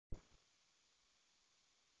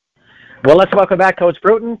Well, let's welcome back Coach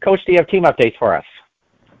Bruton. Coach, do you have team updates for us?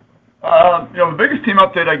 The biggest team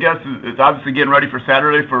update, I guess, is obviously getting ready for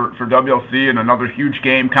Saturday for WLC and another huge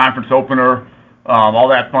game, conference opener, all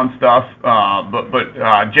that fun stuff.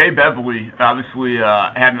 But Jay Beverly obviously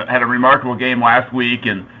had a remarkable game last week,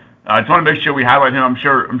 and I just want to make sure we highlight him. I'm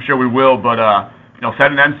sure we will. But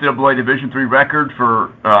set an NCAA Division III record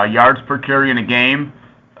for yards per carry in a game.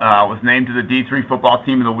 Was named to the D3 football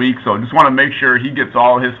team of the week. So just want to make sure he gets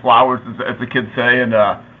all his flowers, as the kids say, and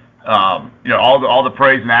all the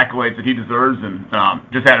praise and accolades that he deserves, and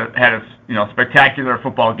just had a spectacular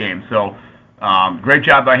football game. So great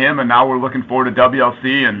job by him, and now we're looking forward to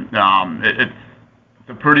WLC, and it's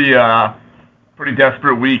a pretty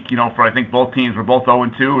desperate week, for I think both teams. We're both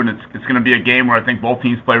 0-2, and it's going to be a game where I think both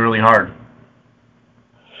teams play really hard.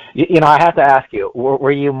 I have to ask you,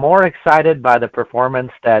 were you more excited by the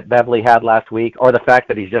performance that Beverly had last week, or the fact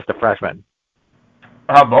that he's just a freshman?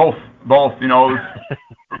 Both. It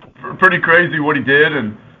was pretty crazy what he did,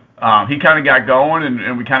 and he kind of got going,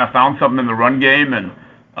 and we kind of found something in the run game, and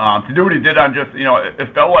to do what he did on just,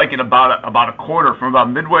 it felt like in about a quarter, from about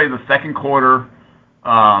midway in the second quarter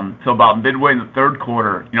to about midway in the third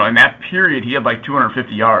quarter, in that period he had like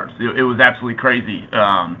 250 yards. It was absolutely crazy.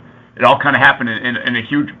 It all kind of happened in a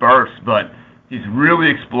huge burst, but he's really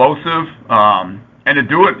explosive, and to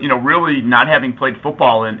do it, really not having played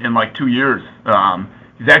football in like 2 years.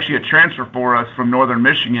 He's actually a transfer for us from Northern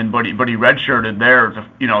Michigan, but he redshirted there,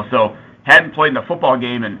 so hadn't played in a football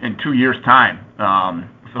game in 2 years' time.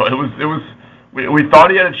 So we thought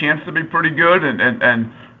he had a chance to be pretty good,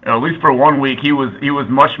 and at least for 1 week he was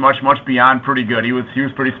much beyond pretty good. He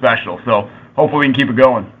was pretty special. So hopefully we can keep it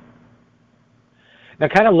going. Now,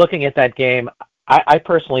 kind of looking at that game, I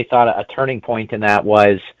personally thought a turning point in that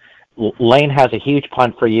was Lane has a huge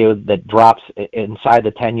punt for you that drops inside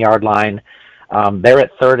the 10-yard line. They're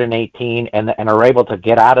at 3rd and 18 and are able to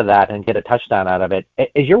get out of that and get a touchdown out of it.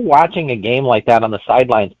 As you're watching a game like that on the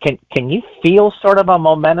sidelines, can you feel sort of a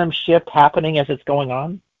momentum shift happening as it's going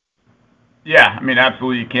on? Yeah,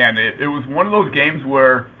 absolutely you can. It was one of those games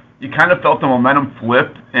where you kind of felt the momentum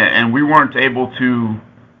flip, and we weren't able to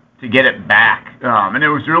get it back. And it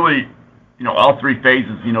was really, all three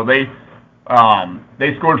phases.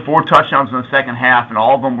 They scored 4 touchdowns in the second half, and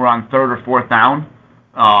all of them were on 3rd or 4th down.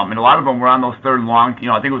 And a lot of them were on those 3rd and long.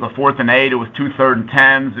 I think it was a 4th and 8. It was 2 3rd and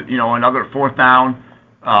 10s. Another 4th down.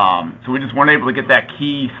 So we just weren't able to get that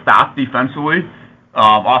key stop defensively.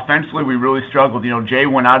 Offensively, we really struggled. Jay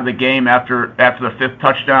went out of the game after the 5th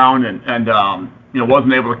touchdown, and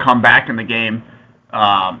wasn't able to come back in the game.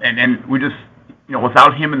 And we just,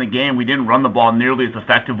 without him in the game, we didn't run the ball nearly as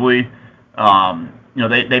effectively.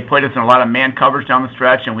 They played us in a lot of man coverage down the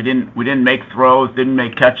stretch, and we didn't make throws, didn't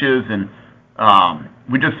make catches, and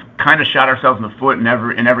we just kind of shot ourselves in the foot in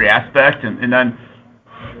every aspect. And then,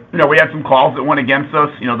 we had some calls that went against us.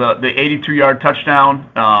 The 82-yard touchdown.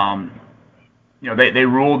 They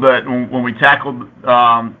ruled that when we tackled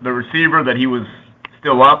the receiver that he was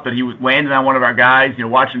still up, that he was landing on one of our guys.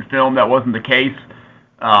 Watching film, that wasn't the case.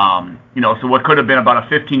 So what could have been about a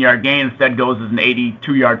 15-yard gain instead goes as an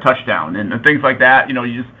 82-yard touchdown, and things like that.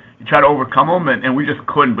 You try to overcome them, and we just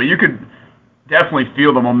couldn't. But you could definitely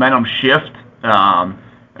feel the momentum shift.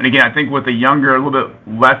 And again, I think with a younger, a little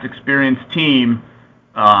bit less experienced team,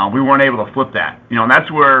 we weren't able to flip that. And that's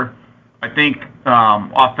where I think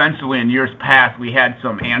offensively in years past we had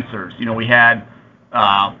some answers. We had.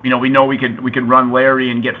 We know we could run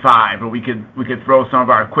Larry and get 5, or we could throw some of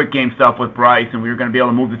our quick game stuff with Bryce, and we were going to be able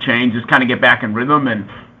to move the chains, just kind of get back in rhythm, and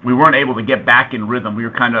we weren't able to get back in rhythm. We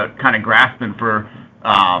were kind of grasping for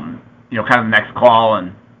kind of the next call,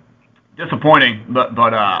 and disappointing. But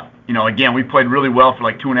again, we played really well for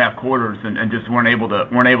like 2.5 quarters, and just weren't able to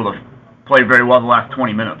play very well the last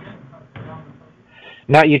 20 minutes.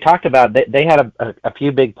 Now, you talked about they had a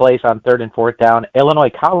few big plays on 3rd and 4th down. Illinois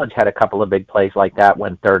College had a couple of big plays like that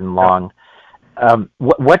when 3rd and long.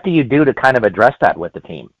 What do you do to kind of address that with the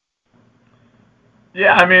team?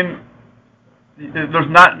 Yeah, there's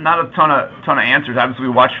not a ton of answers. Obviously,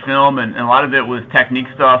 we watched film, and a lot of it was technique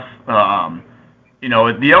stuff. The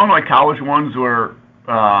Illinois College ones were,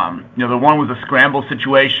 the one was a scramble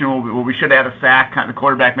situation where we should have had a sack. The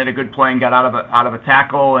quarterback made a good play and got out of a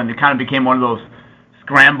tackle, and it kind of became one of those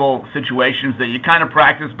scramble situations that you kind of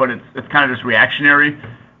practice, but it's kind of just reactionary.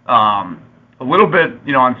 A little bit,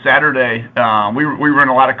 on Saturday, we were in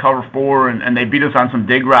a lot of cover 4, and they beat us on some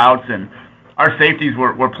dig routes, and our safeties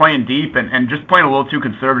were playing deep and just playing a little too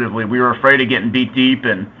conservatively. We were afraid of getting beat deep,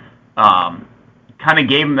 and kind of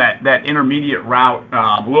gave them that intermediate route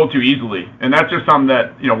a little too easily. And that's just something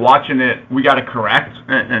that, watching it, we got to correct.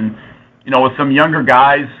 And with some younger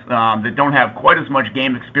guys that don't have quite as much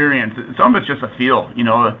game experience, some of it's just a feel,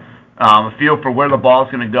 a feel for where the ball's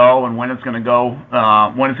going to go and when it's going to go,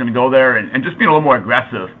 there, and just being a little more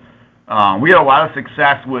aggressive. We had a lot of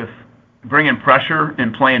success with bringing pressure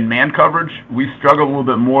and playing man coverage. We struggled a little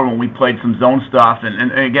bit more when we played some zone stuff,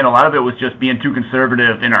 and again, a lot of it was just being too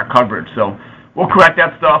conservative in our coverage. So we'll correct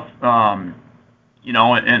that stuff,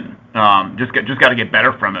 just got to get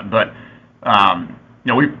better from it. But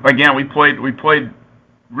we played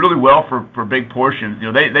really well for big portions.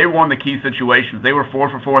 They won the key situations. They were 4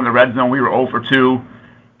 for 4 in the red zone. We were 0 for 2.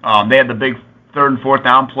 They had the big 3rd and 4th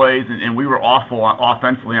down plays, and we were awful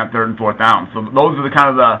offensively on 3rd and 4th down. So those are the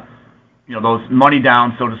kind of those money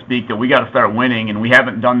downs, so to speak, that we got to start winning, and we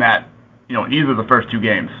haven't done that, either of the first 2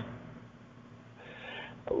 games.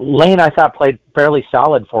 Lane, I thought, played fairly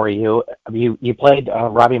solid for you. You played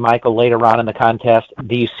Robbie Michael later on in the contest.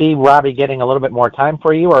 Do you see Robbie getting a little bit more time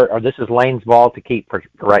for you, or this is Lane's ball to keep for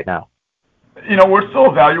right now? We're still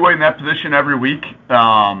evaluating that position every week.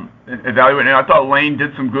 Evaluating. I thought Lane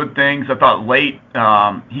did some good things. I thought late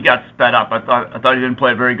he got sped up. I thought he didn't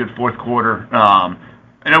play a very good fourth quarter.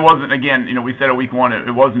 And it wasn't, again, we said it week 1,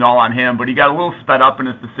 it wasn't all on him, but he got a little sped up in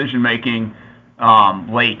his decision making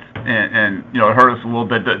late, and it hurt us a little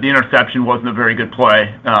bit. The interception wasn't a very good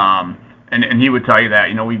play, and he would tell you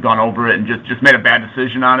that. We've gone over it and just made a bad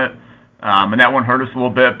decision on it, and that one hurt us a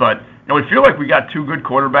little bit. But we feel like we got 2 good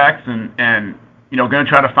quarterbacks, and going to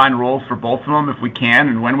try to find roles for both of them if we can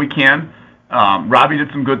and when we can. Robbie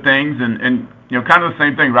did some good things, and kind of the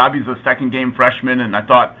same thing. Robbie's a second game freshman, and I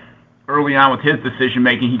thought early on with his decision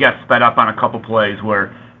making, he got sped up on a couple plays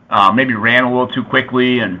where maybe ran a little too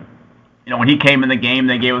quickly, and when he came in the game,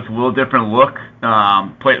 they gave us a little different look.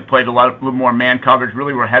 Played a little more man coverage.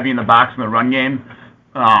 Really, were heavy in the box in the run game.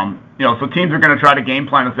 So teams are going to try to game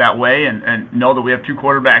plan us that way, and know that we have 2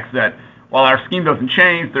 quarterbacks that, while our scheme doesn't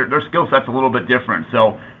change, their skill set's a little bit different.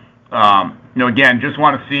 So, again, just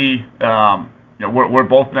want to see where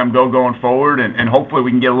both of them going forward, and hopefully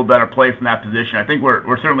we can get a little better play from that position. I think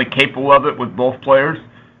we're certainly capable of it with both players.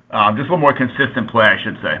 Just a little more consistent play, I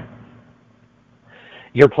should say.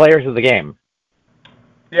 Your players of the game.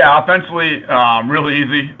 Yeah, offensively, really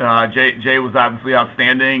easy. Jay was obviously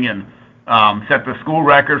outstanding and set the school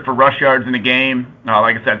record for rush yards in the game.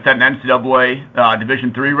 Like I said, set an NCAA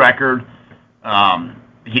Division III record.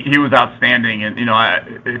 He was outstanding, and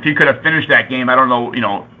if he could have finished that game, I don't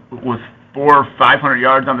know, was 400 or 500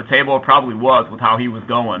 yards on the table. It probably was with how he was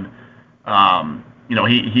going.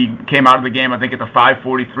 He came out of the game, I think, at the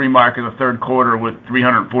 5:43 mark of the third quarter with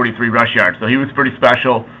 343 rush yards. So he was pretty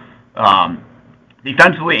special.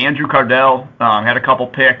 Defensively, Andrew Cardell had a couple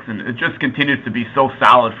picks, and it just continues to be so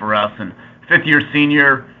solid for us. And fifth-year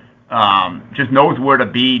senior, just knows where to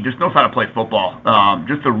be, just knows how to play football.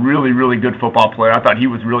 Just a really, really good football player. I thought he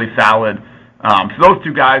was really solid. So those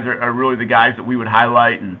 2 guys are really the guys that we would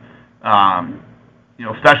highlight. And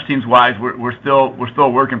special teams wise, we're still a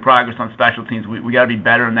work in progress on special teams. We got to be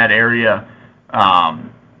better in that area.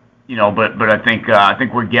 But I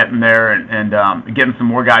think we're getting there and getting some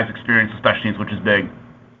more guys experience in special teams, which is big.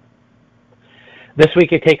 This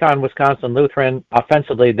week you take on Wisconsin Lutheran.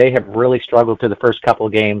 Offensively, they have really struggled through the first couple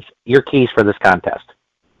of games. Your keys for this contest?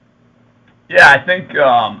 Yeah, I think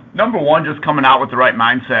number one, just coming out with the right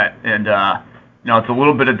mindset, and it's a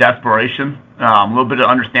little bit of desperation, a little bit of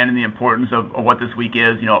understanding the importance of what this week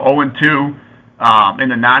is. 0-2 in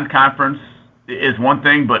the non-conference is one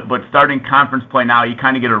thing, but starting conference play now, you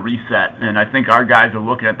kind of get a reset, and I think our guys are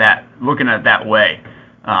looking at it that way.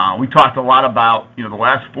 We talked a lot about the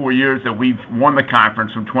last 4 years that we've won the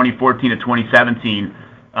conference from 2014 to 2017.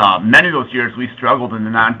 Many of those years we struggled in the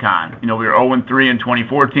non-con. We were 0-3 in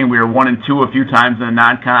 2014. We were 1-2 a few times in the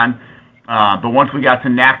non-con. But once we got to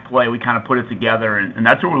NAC play, we kind of put it together, and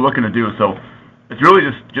that's what we're looking to do. So it's really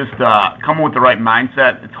just coming with the right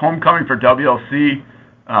mindset. It's homecoming for WLC.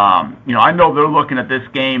 I know they're looking at this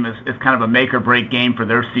game as kind of a make or break game for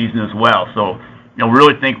their season as well. So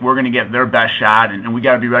really think we're going to get their best shot, and we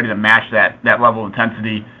got to be ready to match that level of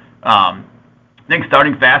intensity. I think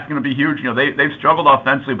starting fast is going to be huge. They've struggled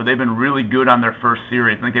offensively, but they've been really good on their first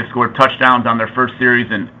series. I think they've scored touchdowns on their first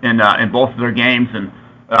series in both of their games, and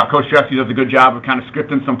Coach Jesse does a good job of kind of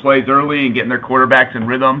scripting some plays early and getting their quarterbacks in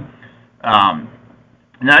rhythm. And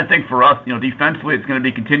then I think for us, defensively, it's going to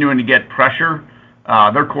be continuing to get pressure.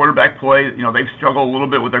 Their quarterback play, they've struggled a little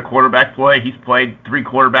bit with their quarterback play. He's played 3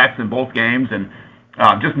 quarterbacks in both games, and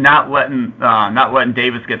just not letting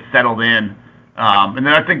Davis get settled in. And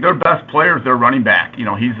then I think their best player is their running back.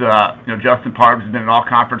 He's Justin Parves has been an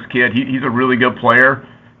all-conference kid. He's a really good player,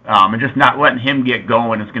 and just not letting him get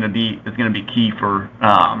going is going to be key for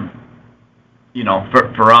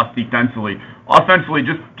for us defensively. Offensively,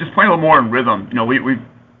 just playing a little more in rhythm. We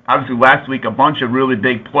obviously last week a bunch of really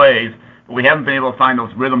big plays, but we haven't been able to find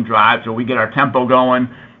those rhythm drives where we get our tempo going.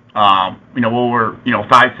 Where we're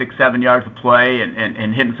 5, 6, 7 yards of play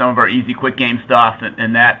and hitting some of our easy quick game stuff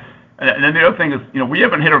and that. And then the other thing is, we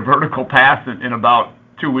haven't hit a vertical pass in about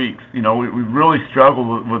 2 weeks. We really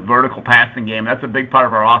struggle with vertical passing game. That's a big part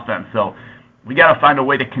of our offense. So we got to find a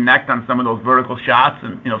way to connect on some of those vertical shots.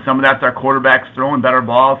 And, some of that's our quarterbacks throwing better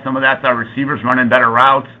balls. Some of that's our receivers running better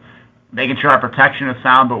routes, making sure our protection is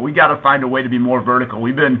sound. But we got to find a way to be more vertical.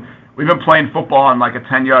 We've been playing football in like a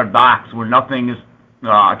 10-yard box where nothing is.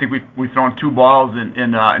 I think we've thrown 2 balls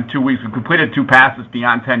in 2 weeks. We've completed 2 passes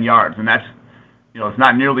beyond 10 yards, and that's it's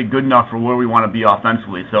not nearly good enough for where we want to be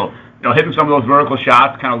offensively. So hitting some of those vertical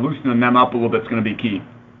shots, kind of loosening them up a little bit is going to be key.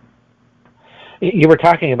 You were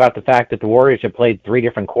talking about the fact that the Warriors have played 3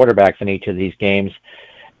 different quarterbacks in each of these games.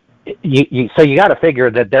 So you got to figure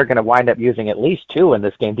that they're going to wind up using at least 2 in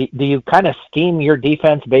this game. Do you kind of scheme your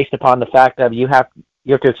defense based upon the fact that you have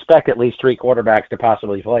to expect at least 3 quarterbacks to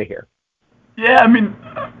possibly play here? Yeah, I mean,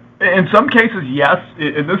 in some cases, yes.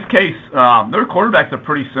 In this case, their quarterbacks are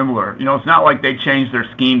pretty similar. It's not like they changed their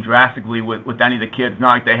scheme drastically with any of the kids. Not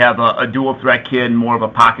like they have a dual threat kid and more of a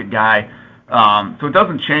pocket guy. So it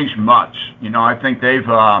doesn't change much. I think there's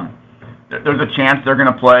a chance they're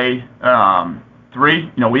going to play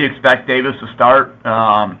 3. We expect Davis to start,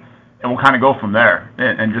 and we'll kind of go from there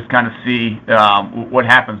and just kind of see what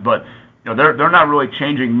happens. But they're not really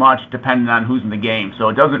changing much depending on who's in the game. So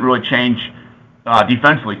it doesn't really change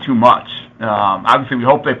defensively too much. Obviously, we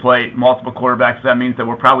hope they play multiple quarterbacks. That means that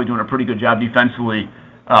we're probably doing a pretty good job defensively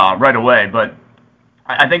right away. But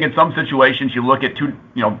I think in some situations you look at 2,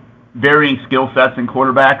 varying skill sets in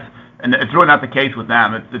quarterbacks, and it's really not the case with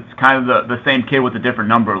them. It's kind of the same kid with a different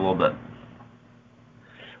number a little bit.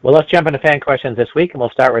 Well, let's jump into fan questions this week, and we'll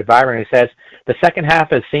start with Byron, who says, the second half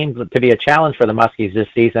has seemed to be a challenge for the Muskies this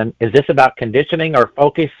season. Is this about conditioning or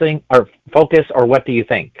focus, or what do you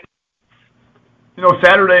think?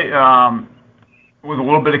 Saturday was a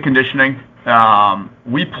little bit of conditioning.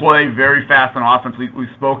 We play very fast on offense. We've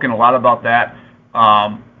spoken a lot about that.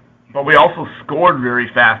 But we also scored very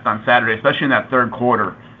fast on Saturday, especially in that third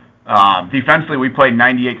quarter. Defensively, we played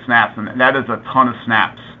 98 snaps, and that is a ton of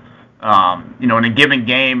snaps. In a given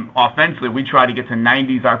game, offensively, we try to get to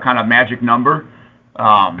 90s, our kind of magic number.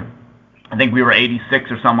 I think we were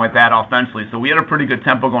 86 or something like that offensively. So we had a pretty good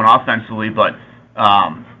tempo going offensively, but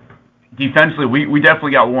defensively, we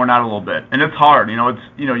definitely got worn out a little bit. And it's hard.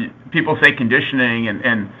 People say conditioning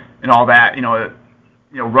and all that.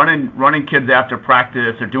 Running kids after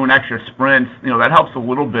practice or doing extra sprints, that helps a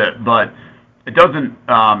little bit, but it doesn't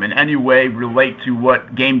in any way relate to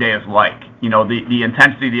what game day is like. The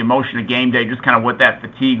intensity, the emotion of game day, just kind of what that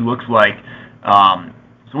fatigue looks like.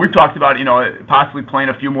 So we've talked about, possibly playing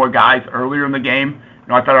a few more guys earlier in the game.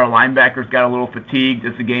 I thought our linebackers got a little fatigued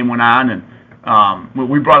as the game went on, and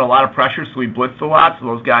we brought a lot of pressure, so we blitzed a lot. So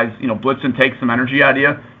those guys, blitzing takes some energy out of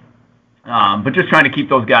you. But just trying to keep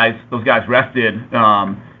those guys rested.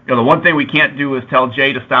 The one thing we can't do is tell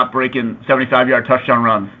Jay to stop breaking 75-yard touchdown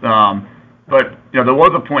runs. But there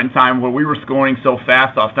was a point in time where we were scoring so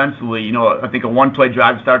fast offensively. I think a 1-play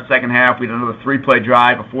drive to start the second half. We had another 3-play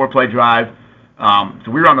drive, a 4-play drive.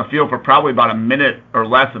 So we were on the field for probably about a minute or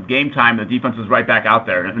less of game time. The defense was right back out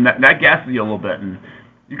there, and that gasses you a little bit. And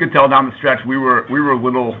you could tell down the stretch we were a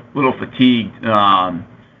little fatigued.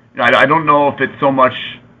 I don't know if it's so much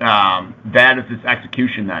that is this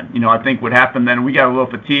execution then. I think what happened then, we got a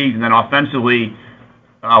little fatigued, and then offensively,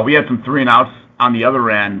 we had some 3-and-outs on the other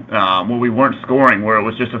end where we weren't scoring, where it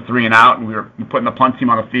was just a 3-and-out, and we were putting the punt team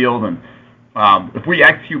on the field. And if we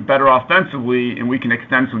execute better offensively and we can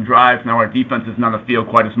extend some drives, now our defense isn't on the field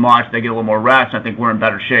quite as much, they get a little more rest, I think we're in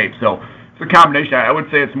better shape. So it's a combination. I would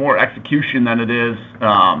say it's more execution than it is,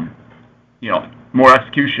 more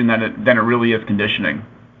execution than it really is conditioning.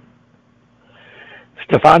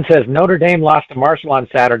 Stefan says, Notre Dame lost to Marshall on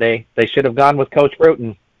Saturday. They should have gone with Coach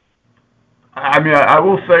Bruton. I mean, I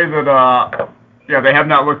will say that, they have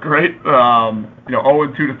not looked great.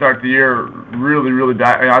 0-2 to start the year, really, really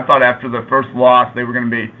bad. I thought after the first loss they were going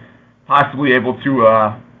to be possibly able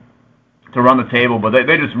to run the table, but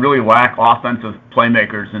they just really lack offensive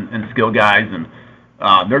playmakers and skill guys, and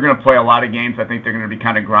they're going to play a lot of games. I think they're going to be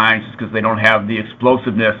kind of grind just because they don't have the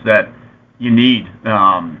explosiveness that you need.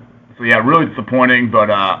 So, really disappointing, but,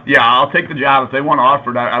 I'll take the job. If they want to offer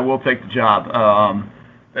it, I will take the job.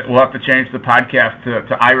 We'll have to change the podcast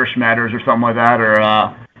to Irish Matters or something like that, or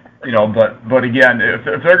but again, if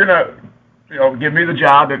they're gonna give me the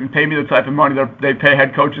job and pay me the type of money they pay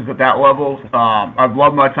head coaches at that level. I've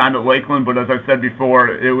loved my time at Lakeland, but as I said before,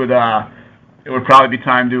 it would probably be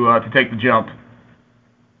time to take the jump.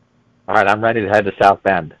 All right, I'm ready to head to South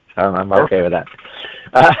Bend. I'm okay with that.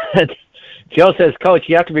 Joe says, Coach,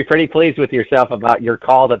 you have to be pretty pleased with yourself about your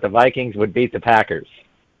call that the Vikings would beat the Packers.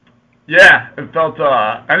 Yeah, it felt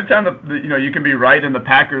anytime you can be right and the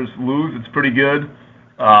Packers lose, it's pretty good.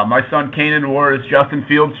 My son Kanan wore his Justin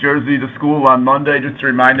Fields jersey to school on Monday just to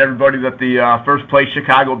remind everybody that the first place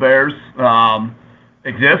Chicago Bears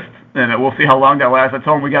exist, and we'll see how long that lasts. I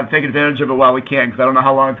told him we got to take advantage of it while we can because I don't know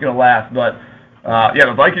how long it's going to last. But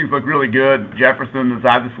the Vikings look really good. Jefferson is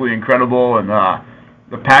obviously incredible, and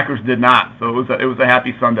the Packers did not. So it was a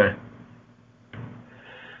happy Sunday.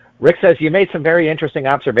 Rick says, you made some very interesting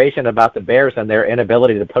observation about the Bears and their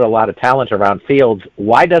inability to put a lot of talent around Fields.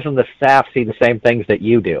 Why doesn't the staff see the same things that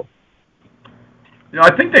you do?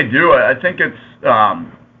 I think they do. I think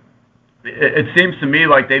it seems to me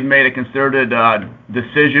like they've made a concerted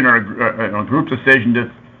decision or a group decision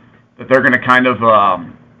that they're going to kind of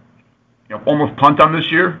almost punt on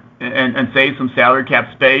this year and save some salary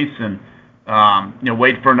cap space and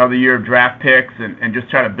wait for another year of draft picks and just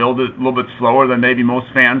try to build it a little bit slower than maybe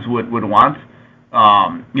most fans would want.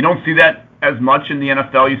 You don't see that as much in the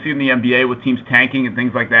NFL. You see it in the NBA with teams tanking and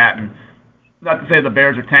things like that. And not to say the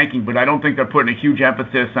Bears are tanking, but I don't think they're putting a huge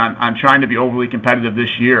emphasis on trying to be overly competitive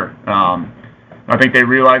this year. I think they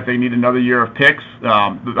realize they need another year of picks.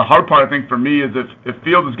 The hard part, I think, for me is if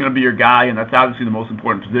Fields is going to be your guy, and that's obviously the most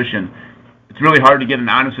important position, it's really hard to get an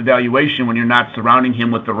honest evaluation when you're not surrounding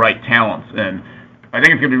him with the right talents. And I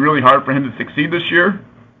think it's going to be really hard for him to succeed this year.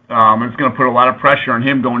 And it's going to put a lot of pressure on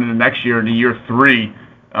him going into next year, into year 3,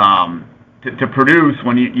 to produce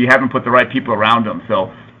when you haven't put the right people around him.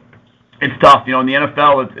 So it's tough. In the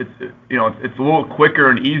NFL, it's a little quicker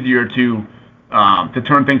and easier to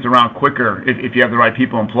turn things around quicker if you have the right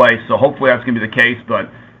people in place. So hopefully that's going to be the case. But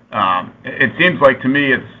it seems like to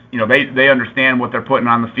me it's they understand what they're putting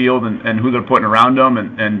on the field and who they're putting around them,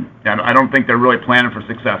 and I don't think they're really planning for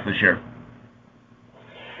success this year.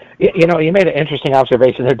 You made an interesting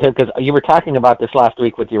observation there, too, because you were talking about this last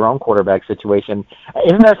week with your own quarterback situation.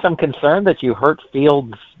 Isn't there some concern that you hurt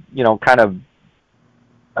Fields, kind of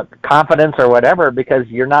confidence or whatever, because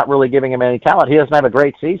you're not really giving him any talent? He doesn't have a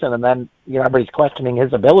great season, and then everybody's questioning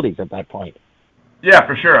his abilities at that point. Yeah,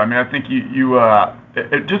 for sure. I mean, I think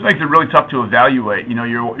it just makes it really tough to evaluate.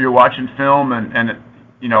 You're watching film, and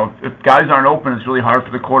if guys aren't open, it's really hard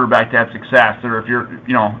for the quarterback to have success. Or if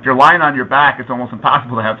you're lying on your back, it's almost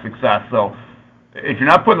impossible to have success. So if you're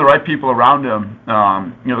not putting the right people around him,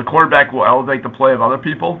 the quarterback will elevate the play of other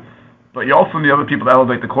people, but you also need other people to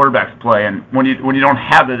elevate the quarterback's play. And when you don't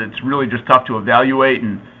have it, it's really just tough to evaluate.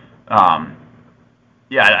 And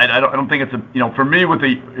I don't think it's for me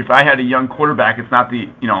if I had a young quarterback, it's not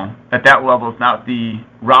at that level, it's not the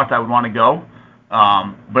route I would want to go.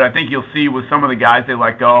 But I think you'll see with some of the guys they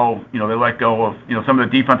let go, they let go of some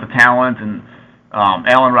of the defensive talent and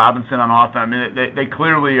Allen Robinson on offense. I mean, they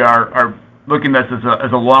clearly are looking at this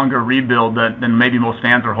as a longer rebuild than maybe most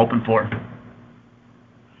fans are hoping for.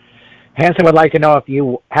 Hanson would like to know if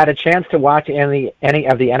you had a chance to watch any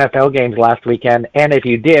of the NFL games last weekend, and if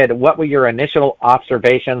you did, what were your initial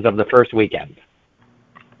observations of the first weekend?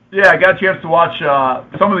 Yeah, I got a chance to watch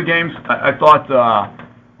some of the games. I thought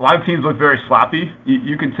a lot of teams looked very sloppy.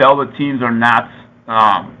 You can tell that teams are not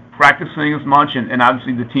practicing as much, and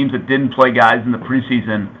obviously the teams that didn't play guys in the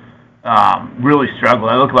preseason really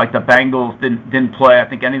struggled. It looked like the Bengals didn't play, I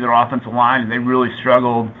think, any of their offensive line, and they really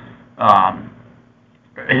struggled.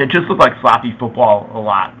 It just looked like sloppy football a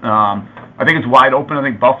lot. I think it's wide open. I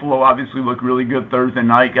think Buffalo obviously looked really good Thursday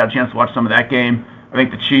night. Got a chance to watch some of that game. I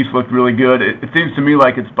think the Chiefs looked really good. It seems to me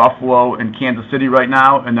like it's Buffalo and Kansas City right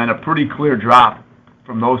now, and then a pretty clear drop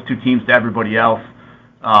from those two teams to everybody else.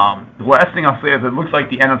 The last thing I'll say is it looks like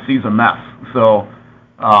the NFC is a mess. So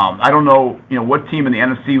I don't know, what team in the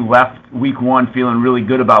NFC left Week 1 feeling really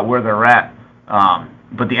good about where they're at.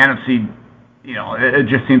 But the NFC, it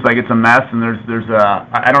just seems like it's a mess, and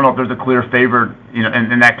I don't know if there's a clear favorite,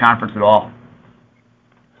 in that conference at all.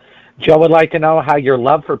 Joe would like to know how your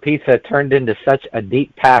love for pizza turned into such a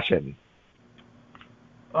deep passion.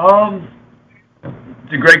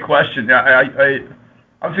 It's a great question. I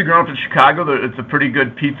obviously growing up in Chicago, it's a pretty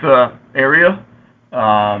good pizza area,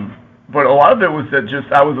 but a lot of it was that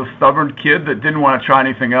just I was a stubborn kid that didn't want to try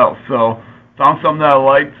anything else. So found something that I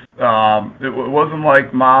liked. It wasn't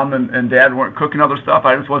like mom and dad weren't cooking other stuff.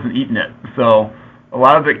 I just wasn't eating it. So a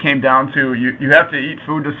lot of it came down to you have to eat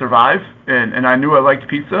food to survive, and I knew I liked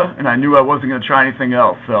pizza, and I knew I wasn't going to try anything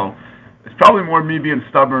else. So it's probably more me being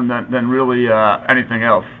stubborn than really anything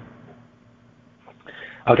else.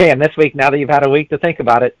 Okay, and this week, now that you've had a week to think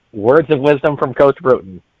about it, words of wisdom from Coach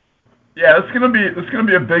Bruton. Yeah, it's gonna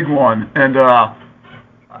be a big one, and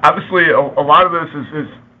obviously a lot of this is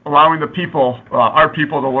allowing the people, our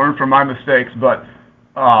people, to learn from my mistakes. But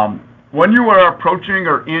when you are approaching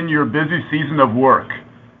or in your busy season of work,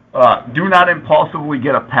 do not impulsively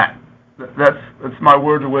get a pet. That's my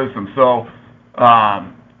word of wisdom. So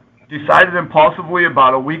decided impulsively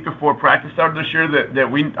about a week before practice started this year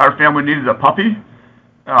that our family needed a puppy.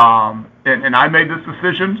 And I made this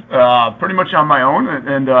decision pretty much on my own,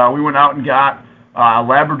 and we went out and got a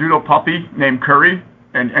Labradoodle puppy named Curry,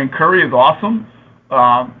 and Curry is awesome.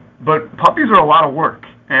 But puppies are a lot of work,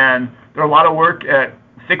 and they're a lot of work at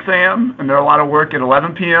 6 a.m., and they're a lot of work at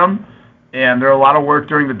 11 p.m., and they're a lot of work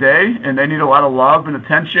during the day, and they need a lot of love and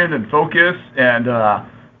attention and focus, and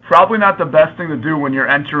probably not the best thing to do when you're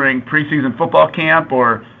entering preseason football camp,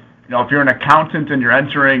 or if you're an accountant and you're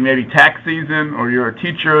entering maybe tax season, or you're a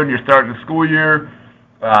teacher and you're starting the school year.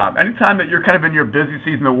 Anytime that you're kind of in your busy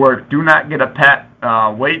season of work, do not get a pet.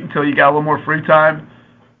 Wait until you got a little more free time.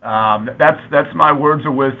 That's my words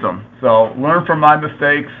of wisdom. So learn from my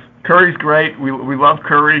mistakes. Curry's great. We love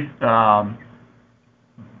Curry, but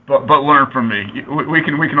learn from me. We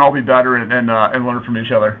can all be better and learn from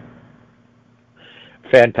each other.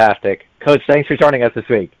 Fantastic. Coach, thanks for joining us this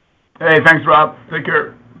week. Hey, thanks, Rob. Take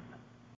care.